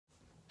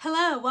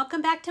Hello,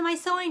 welcome back to my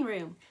sewing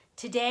room.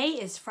 Today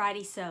is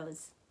Friday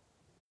Sews.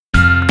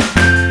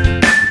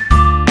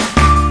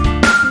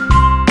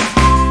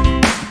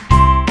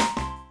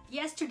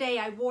 Yesterday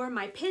I wore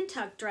my pin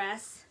tuck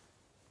dress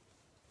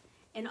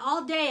and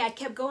all day I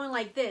kept going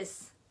like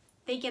this,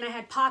 thinking I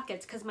had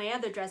pockets because my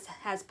other dress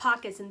has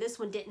pockets and this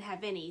one didn't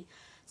have any.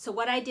 So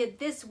what I did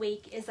this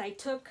week is I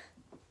took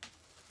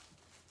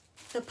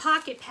the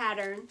pocket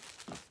pattern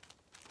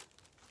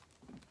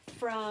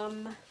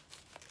from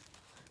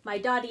my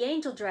Dottie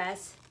Angel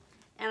dress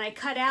and I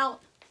cut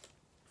out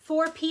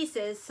 4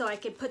 pieces so I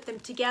could put them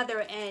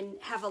together and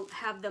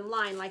have them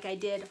lined like I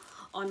did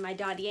on my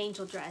Dottie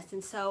Angel dress.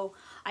 And so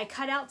I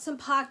cut out some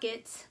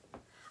pockets.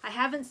 I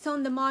haven't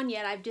sewn them on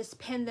yet, I've just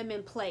pinned them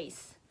in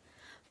place.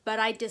 But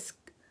I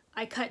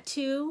cut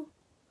 2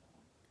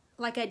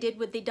 like I did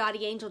with the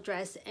Dottie Angel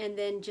dress and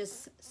then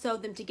just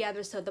sewed them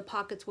together so the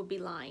pockets would be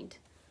lined.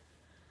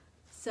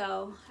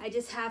 So I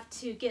just have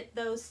to get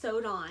those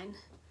sewed on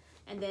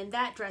and then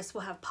that dress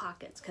will have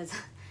pockets because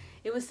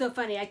it was so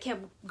funny. I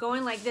kept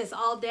going like this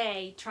all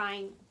day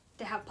trying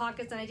to have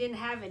pockets and I didn't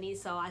have any,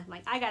 so I'm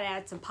like, I gotta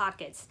add some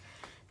pockets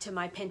to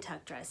my pin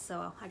tuck dress.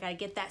 So I gotta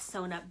get that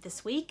sewn up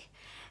this week.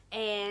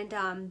 And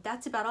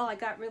that's about all I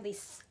got really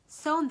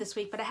sewn this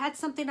week, but I had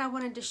something I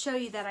wanted to show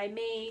you that I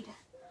made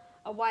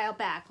a while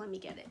back. Let me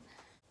get it.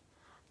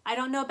 I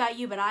don't know about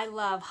you, but I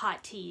love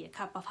hot tea, a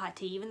cup of hot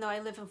tea. Even though I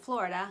live in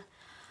Florida,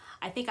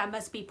 I think I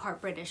must be part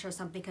British or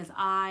something because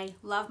I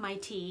love my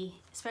tea,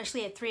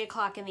 especially at 3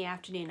 o'clock in the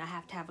afternoon. I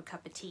have to have a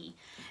cup of tea.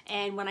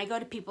 And when I go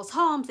to people's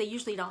homes, they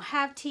usually don't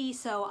have tea,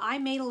 so I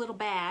made a little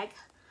bag.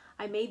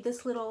 I made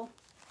this little,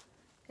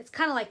 it's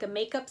kind of like a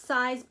makeup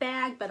size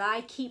bag, but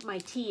I keep my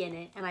tea in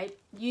it. And I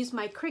use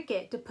my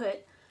Cricut to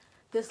put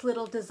this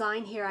little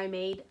design here I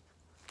made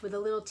with a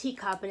little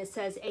teacup, and it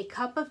says, "A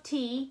cup of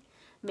tea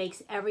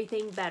makes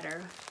everything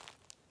better."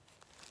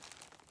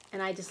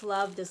 And I just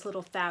love this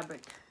little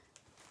fabric.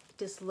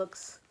 Just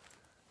looks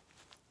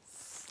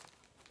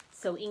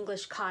so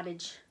English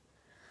cottage.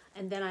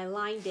 And then I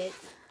lined it,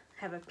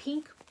 have a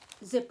pink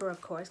zipper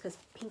of course because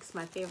pink's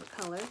my favorite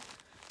color,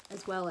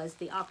 as well as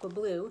the aqua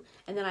blue,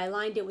 and then I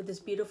lined it with this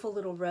beautiful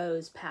little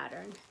rose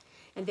pattern.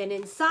 And then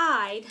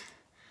inside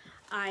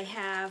I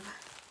have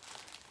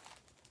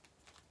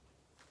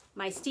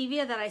my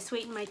stevia that I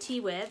sweeten my tea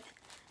with,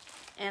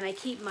 and I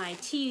keep my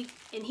tea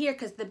in here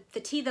because the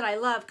tea that I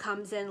love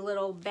comes in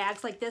little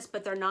bags like this,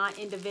 but they're not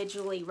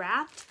individually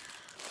wrapped.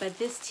 But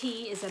this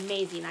tea is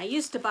amazing. I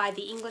used to buy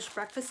the English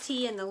breakfast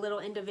tea in the little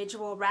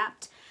individual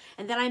wrapped,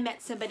 and then I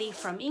met somebody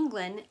from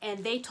England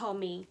and they told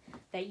me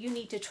that you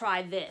need to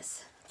try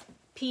this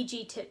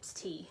PG Tips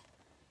tea.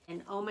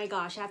 And oh my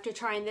gosh, after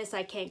trying this,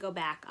 I can't go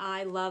back.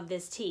 I love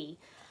this tea.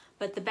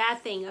 But the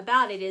bad thing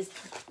about it is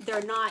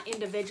they're not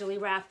individually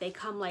wrapped. They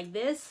come like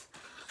this,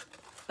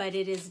 but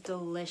it is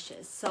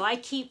delicious. So I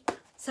keep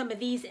some of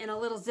these in a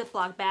little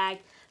Ziploc bag.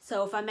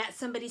 So if I'm at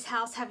somebody's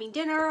house having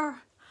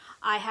dinner,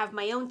 I have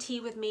my own tea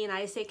with me and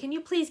I say, "Can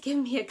you please give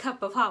me a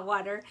cup of hot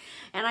water?"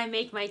 And I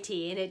make my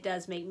tea and it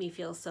does make me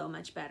feel so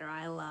much better.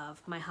 I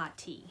love my hot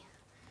tea.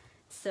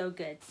 It's so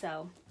good.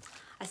 So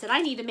I said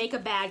I need to make a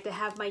bag to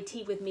have my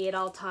tea with me at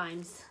all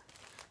times.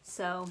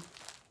 So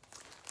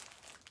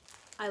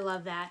I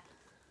love that.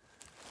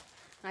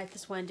 I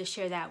just wanted to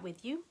share that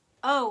with you.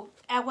 Oh,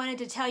 I wanted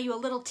to tell you a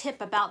little tip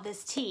about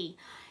this tea.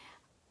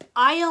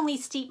 I only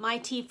steep my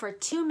tea for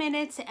 2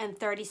 minutes and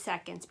 30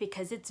 seconds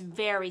because it's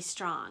very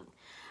strong,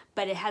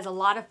 but it has a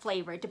lot of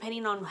flavor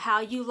depending on how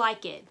you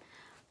like it.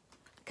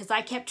 Because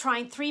I kept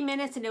trying 3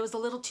 minutes and it was a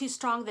little too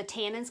strong. The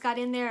tannins got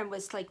in there and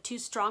was like too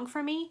strong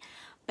for me.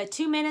 But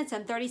 2 minutes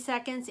and 30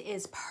 seconds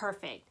is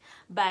perfect.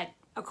 But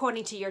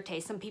according to your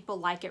taste, some people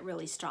like it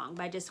really strong.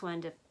 But I just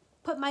wanted to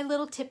put my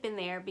little tip in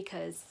there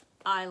because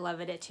I love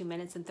it at 2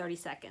 minutes and 30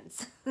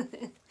 seconds.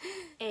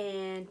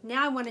 And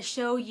now I want to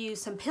show you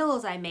some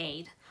pillows I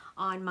made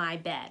on my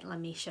bed. Let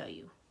me show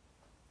you.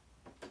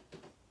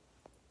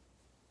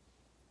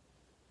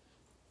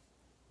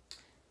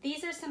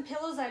 These are some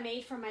pillows I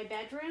made for my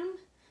bedroom.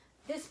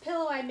 This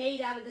pillow I made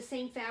out of the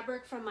same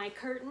fabric from my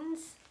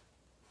curtains.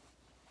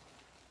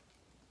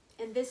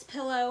 And this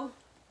pillow,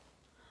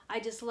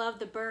 I just love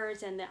the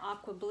birds and the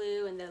aqua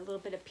blue and the little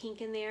bit of pink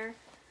in there.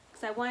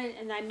 Because I wanted,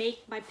 and I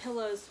make my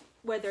pillows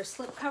where they're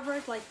slip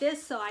covered like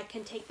this so I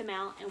can take them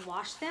out and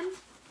wash them.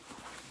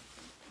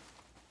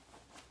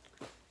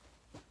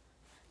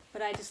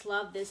 But I just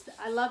love this.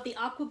 I love the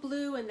aqua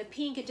blue and the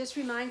pink. It just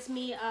reminds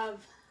me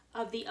of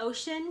the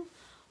ocean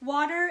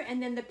water,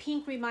 and then the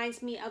pink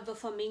reminds me of the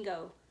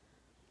flamingo.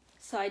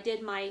 So I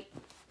did my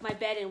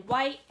bed in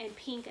white and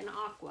pink and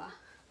aqua.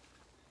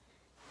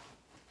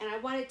 And I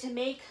wanted to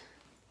make,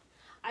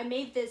 I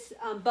made this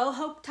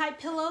boho type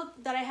pillow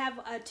that I have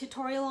a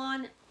tutorial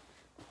on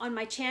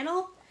my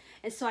channel.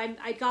 And so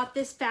I got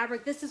this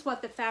fabric. This is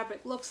what the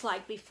fabric looks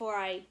like before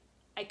I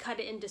cut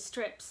it into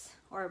strips,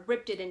 or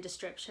ripped it into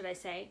strips, should I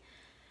say.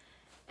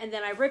 And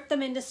then I ripped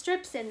them into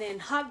strips and then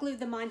hot glued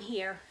them on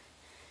here.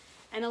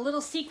 And a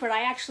little secret,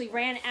 I actually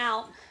ran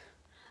out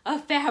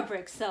of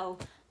fabric, so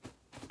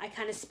I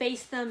kind of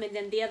space them, and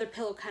then the other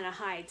pillow kind of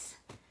hides.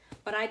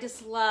 But I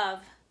just love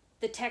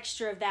the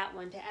texture of that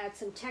one, to add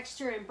some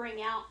texture and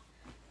bring out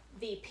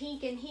the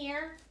pink in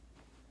here.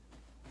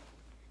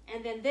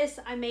 And then this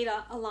I made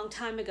a long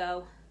time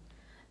ago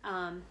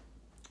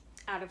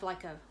out of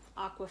like a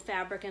aqua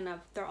fabric, and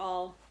they're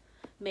all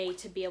made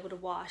to be able to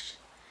wash.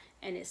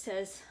 And it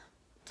says,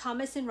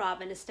 Thomas and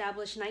Robyn,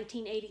 established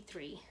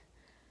 1983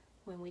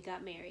 when we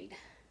got married.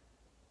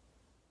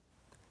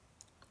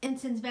 And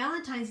since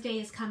Valentine's Day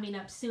is coming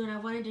up soon, I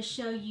wanted to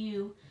show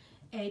you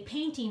a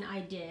painting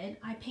I did.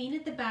 I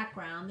painted the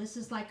background. This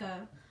is like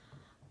a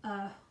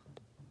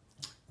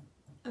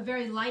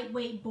very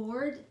lightweight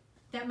board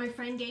that my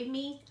friend gave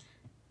me.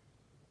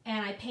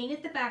 And I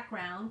painted the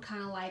background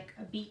kind of like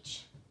a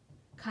beach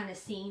kind of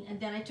scene. And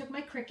then I took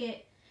my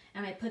Cricut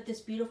and I put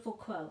this beautiful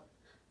quote,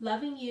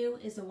 "Loving you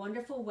is a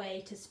wonderful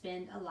way to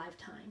spend a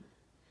lifetime."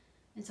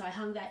 And so I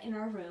hung that in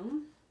our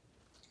room.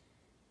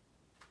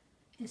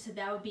 And so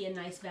that would be a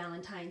nice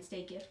Valentine's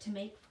Day gift to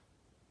make.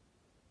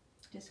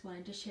 Just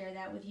wanted to share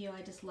that with you.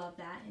 I just love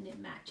that, and it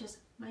matches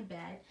my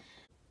bed.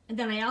 And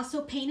then I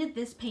also painted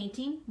this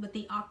painting with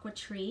the aqua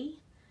tree.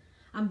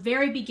 I'm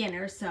very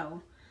beginner,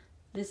 so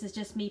this is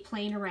just me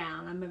playing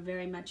around. I'm a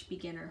very much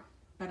beginner,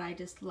 but I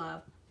just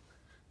love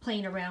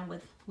playing around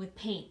with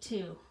paint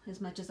too, as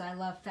much as I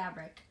love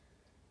fabric.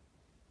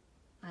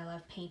 I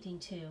love painting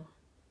too.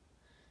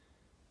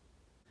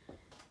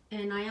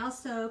 And I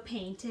also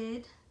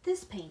painted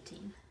this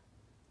painting.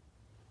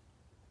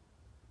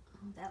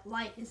 Oh, that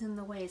light is in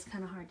the way, it's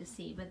kind of hard to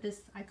see, but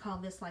this, I call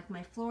this like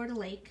my Florida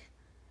lake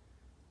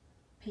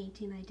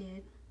painting I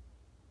did.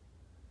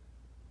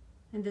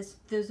 And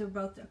those are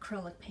both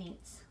acrylic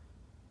paints.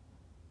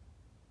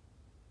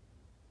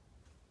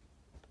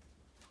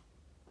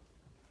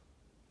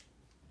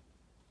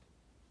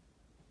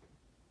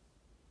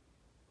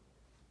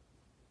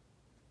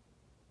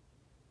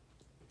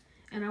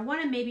 And I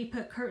want to maybe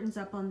put curtains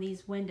up on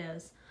these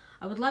windows.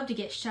 I would love to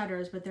get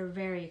shutters, but they're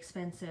very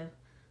expensive.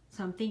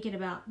 So I'm thinking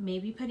about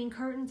maybe putting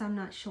curtains, I'm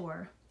not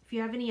sure. If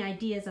you have any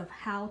ideas of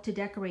how to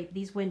decorate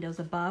these windows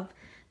above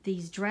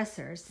these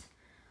dressers.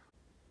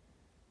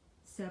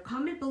 So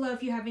comment below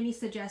if you have any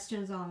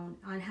suggestions on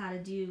how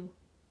to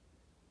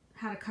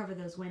cover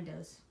those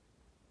windows.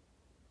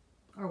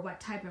 Or what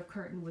type of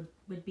curtain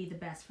would be the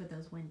best for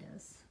those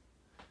windows.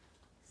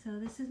 So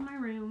this is my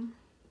room.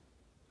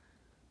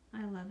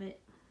 I love it.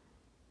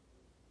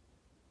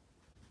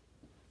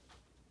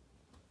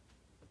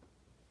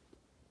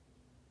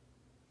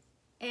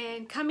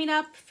 And coming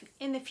up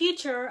in the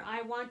future,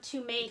 I want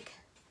to make,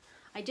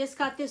 I just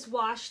got this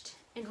washed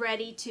and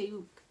ready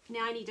to,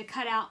 now I need to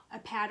cut out a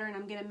pattern.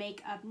 I'm going to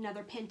make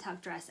another pin tuck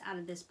dress out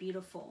of this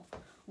beautiful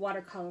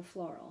watercolor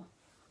floral.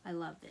 I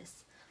love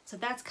this. So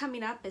that's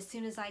coming up as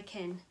soon as I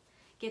can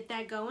get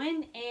that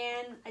going.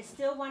 And I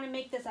still want to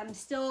make this, I'm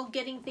still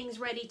getting things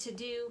ready to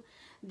do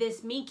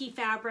this minky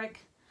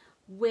fabric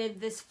with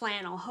this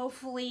flannel.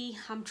 Hopefully,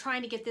 I'm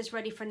trying to get this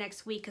ready for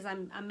next week because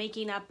I'm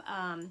making up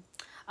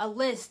a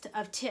list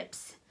of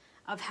tips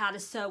of how to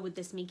sew with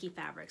this minky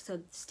fabric.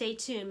 So stay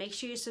tuned. Make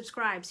sure you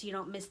subscribe so you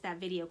don't miss that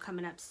video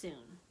coming up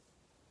soon.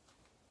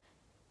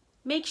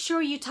 Make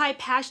sure you type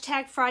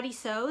hashtag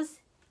 #FridaySews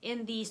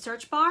in the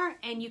search bar,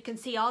 and you can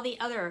see all the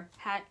other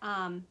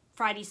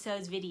Friday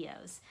Sews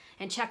videos.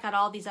 And check out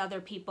all these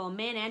other people,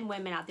 men and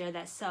women out there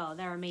that sew.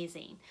 They're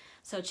amazing.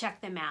 So check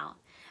them out.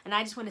 And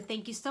I just want to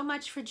thank you so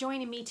much for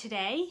joining me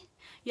today.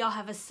 Y'all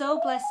have a so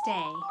blessed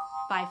day.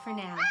 Bye for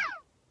now.